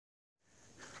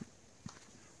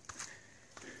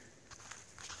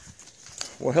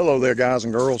Well, hello there, guys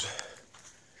and girls.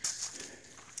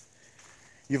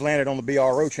 You've landed on the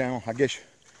B.R.O channel. I guess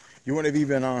you wouldn't have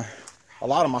even, a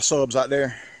lot of my subs out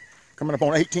there, coming up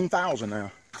on 18,000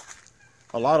 now.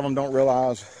 A lot of them don't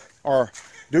realize, or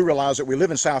do realize, that we live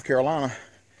in South Carolina,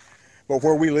 but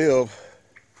where we live,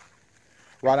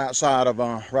 right outside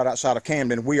of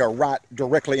Camden, we are right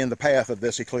directly in the path of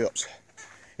this eclipse.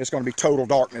 It's going to be total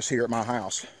darkness here at my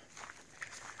house.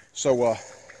 So,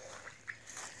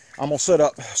 I'm going to set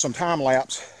up some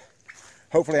time-lapse.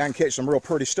 Hopefully I can catch some real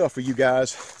pretty stuff for you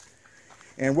guys.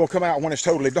 And we'll come out when it's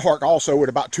totally dark also at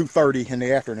about 2:30 in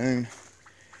the afternoon.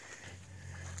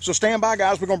 So stand by,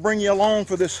 guys. We're going to bring you along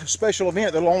for this special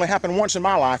event that'll only happen once in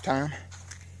my lifetime.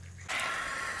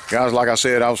 Guys, like I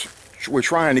said, we're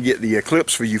trying to get the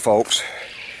eclipse for you folks.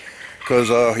 Because,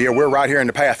 yeah, we're right here in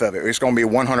the path of it. It's going to be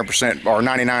 100% or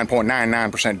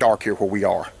 99.99% dark here where we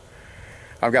are.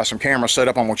 I've got some cameras set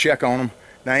up. I'm going to check on them.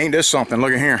 Now, ain't this something?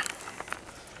 Look at here.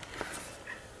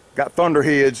 Got thunder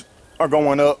heads are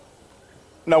going up.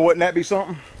 Now, wouldn't that be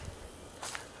something?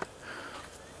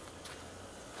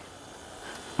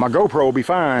 My GoPro will be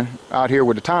fine out here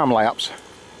with the time lapse.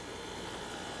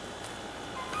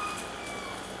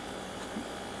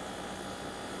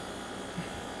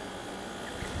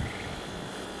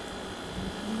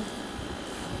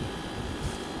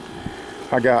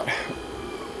 I got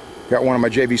one of my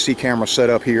JVC cameras set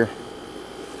up here.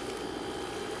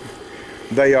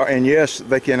 They are, and yes,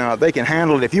 they can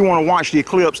handle it. If you want to watch the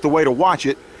eclipse, the way to watch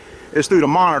it is through the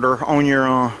monitor on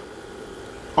your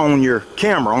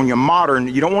camera, on your modern.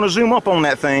 You don't want to zoom up on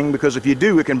that thing, because if you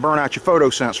do, it can burn out your photo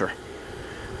sensor.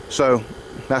 So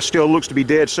that still looks to be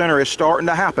dead center. It's starting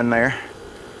to happen there.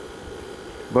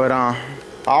 But I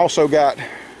also got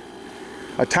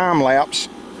a time lapse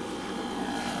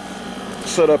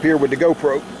set up here with the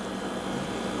GoPro.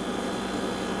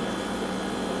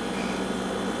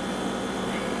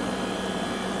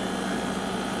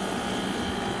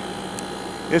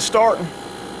 It's starting.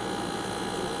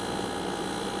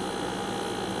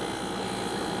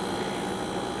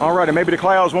 Alrighty, maybe the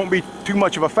clouds won't be too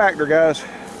much of a factor, guys.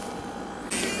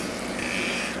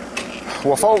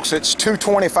 Well, folks, it's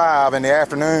 2:25 in the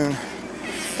afternoon,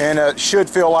 and it should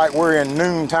feel like we're in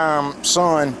noontime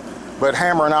sun, but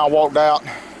Hammer and I walked out,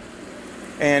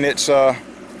 and it's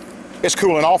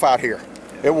cooling off out here.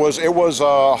 It was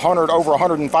over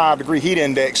 105 degree heat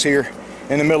index here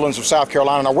in the Midlands of South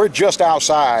Carolina. Now, we're just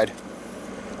outside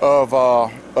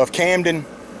of Camden,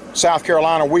 South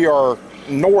Carolina. We are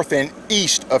north and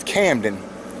east of Camden.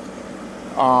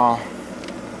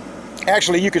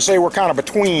 Actually, you could say we're kind of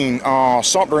between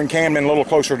Sumter and Camden, a little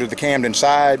closer to the Camden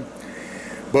side.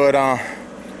 But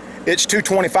it's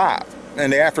 2:25 in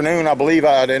the afternoon, I believe.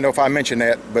 I didn't know if I mentioned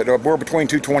that, but we're between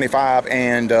 2:25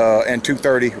 and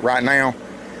 2:30 right now.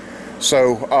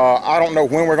 So I don't know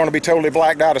when we're going to be totally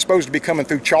blacked out. It's supposed to be coming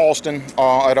through Charleston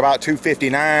at about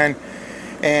 2:59,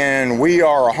 and we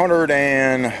are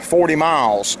 140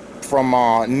 miles from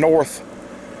north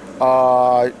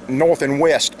and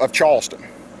west of Charleston.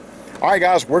 All right,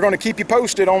 guys, we're going to keep you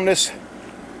posted on this.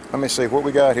 Let me see what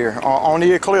we got here on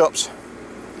the eclipse.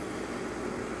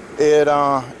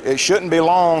 It shouldn't be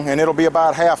long, and it'll be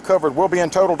about half covered. We'll be in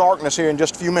total darkness here in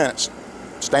just a few minutes.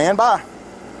 Stand by.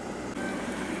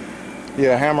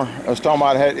 Yeah, Hammer, I was talking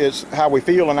about it's how we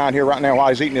feeling out here right now while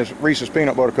he's eating his Reese's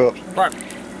peanut butter cups. Right.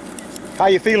 How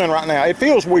you feeling right now? It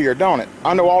feels weird, don't it?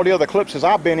 I know all the other eclipses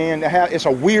I've been in, it's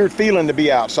a weird feeling to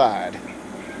be outside.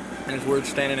 And it's weird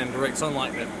standing in direct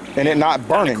sunlight. And it not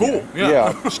burning cool. you.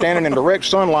 Yeah. Standing in direct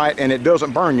sunlight and it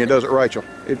doesn't burn you, does it, Rachel?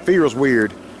 It feels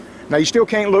weird. Now, you still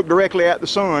can't look directly at the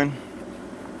sun,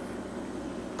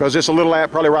 because it's a little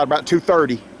at probably right about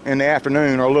 2:30 in the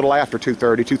afternoon, or a little after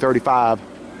 2:30, 2:35.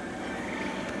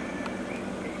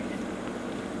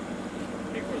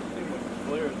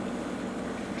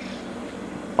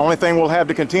 Only thing we'll have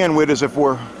to contend with is if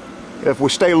we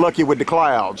stay lucky with the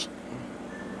clouds.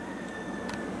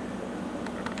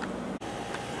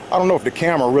 I don't know if the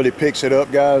camera really picks it up,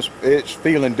 guys. It's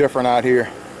feeling different out here.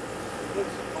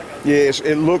 Yes,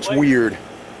 it looks weird.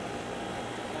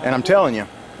 And I'm telling you,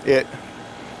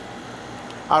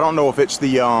 I don't know if it's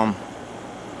the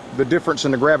difference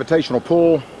in the gravitational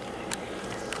pull,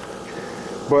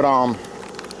 but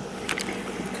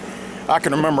I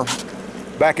can remember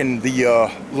back in the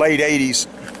late 80s,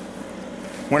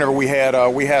 whenever we had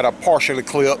a partial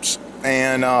eclipse,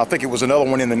 and I think it was another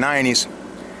one in the 90s,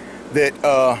 that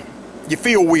you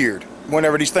feel weird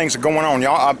whenever these things are going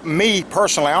on. Me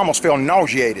personally, I almost feel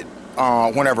nauseated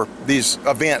whenever these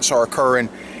events are occurring,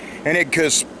 and it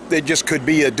just could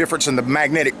be a difference in the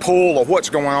magnetic pull or what's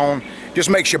going on.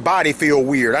 Just makes your body feel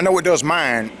weird. I know it does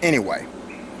mine anyway.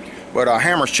 But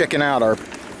Hammer's checking out our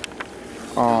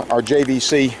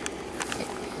JVC.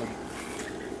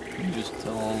 Just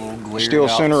a little glare Still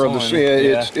center of the sun.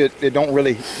 Yeah. It don't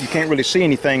really, you can't really see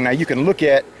anything. Now you can look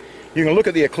at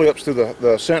the eclipse through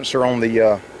the sensor on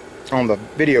the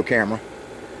video camera.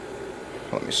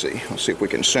 Let me see. Let's see if we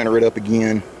can center it up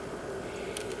again.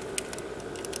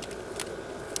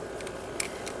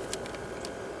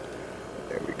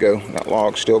 There we go. That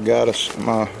log still got us.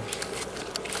 Have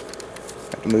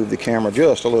to move the camera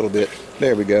just a little bit.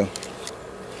 There we go.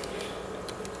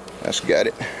 That's got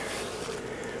it.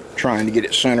 Trying to get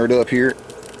it centered up here.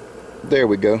 There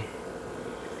we go.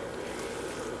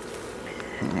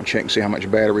 I'll check and see how much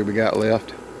battery we got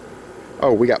left.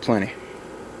 Oh, we got plenty.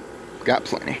 Got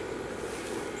plenty.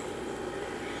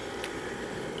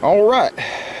 All right.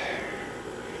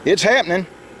 It's happening.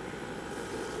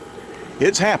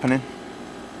 It's happening.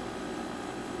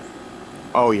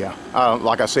 Oh yeah.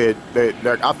 Like I said,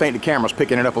 I think the camera's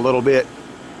picking it up a little bit.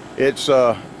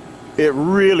 It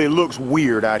really looks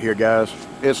weird out here, guys.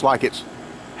 It's like it's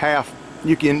half.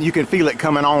 You can feel it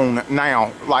coming on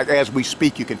now. Like as we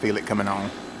speak, you can feel it coming on.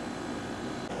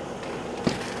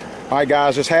 All right,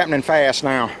 guys, it's happening fast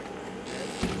now.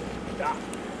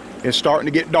 It's starting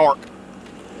to get dark.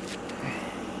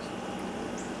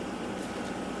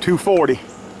 240.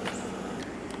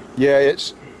 Yeah,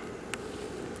 it's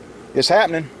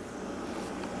happening.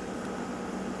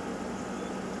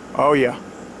 Oh yeah,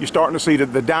 you're starting to see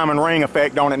the diamond ring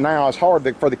effect on it now. It's hard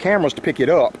for the cameras to pick it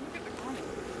up.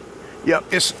 Yep,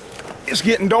 it's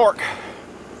getting dark.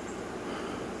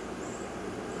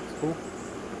 Cool.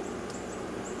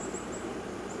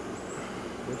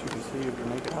 What you can see if you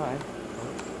make it high.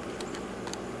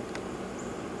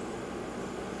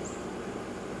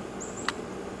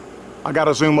 I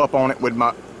gotta zoom up on it with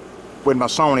my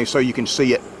Sony so you can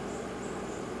see it.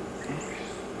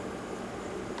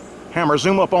 Hammer,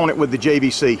 zoom up on it with the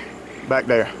JVC back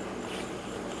there.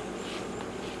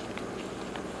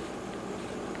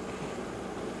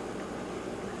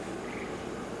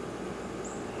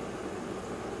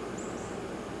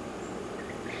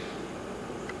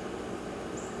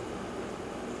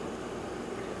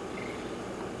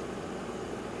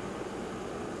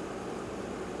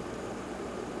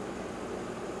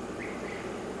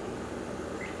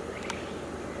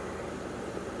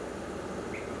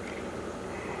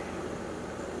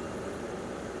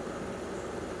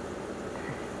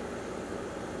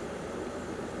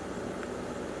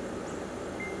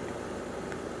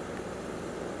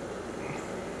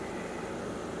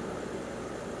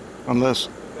 Unless,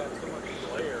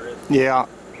 yeah,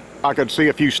 I could see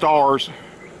a few stars,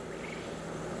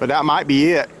 but that might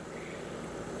be it.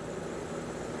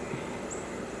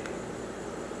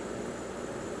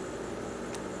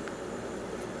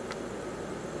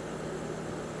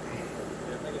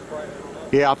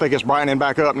 Yeah, I think it's brightening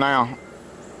back up now.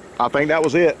 I think that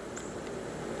was it.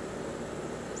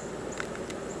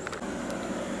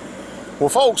 Well,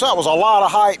 folks, that was a lot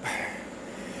of hype,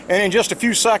 and in just a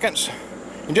few seconds,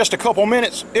 in just a couple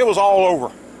minutes, it was all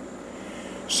over.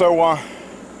 So,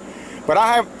 but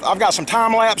I've got some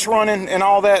time lapse running and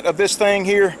all that of this thing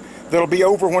here that'll be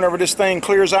over whenever this thing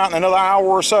clears out in another hour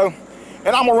or so.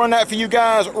 And I'm gonna run that for you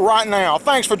guys right now.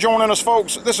 Thanks for joining us,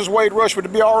 folks. This is Wade Rush with the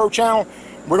B.R.O channel.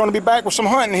 We're gonna be back with some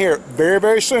hunting here very,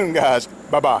 very soon, guys.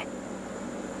 Bye-bye.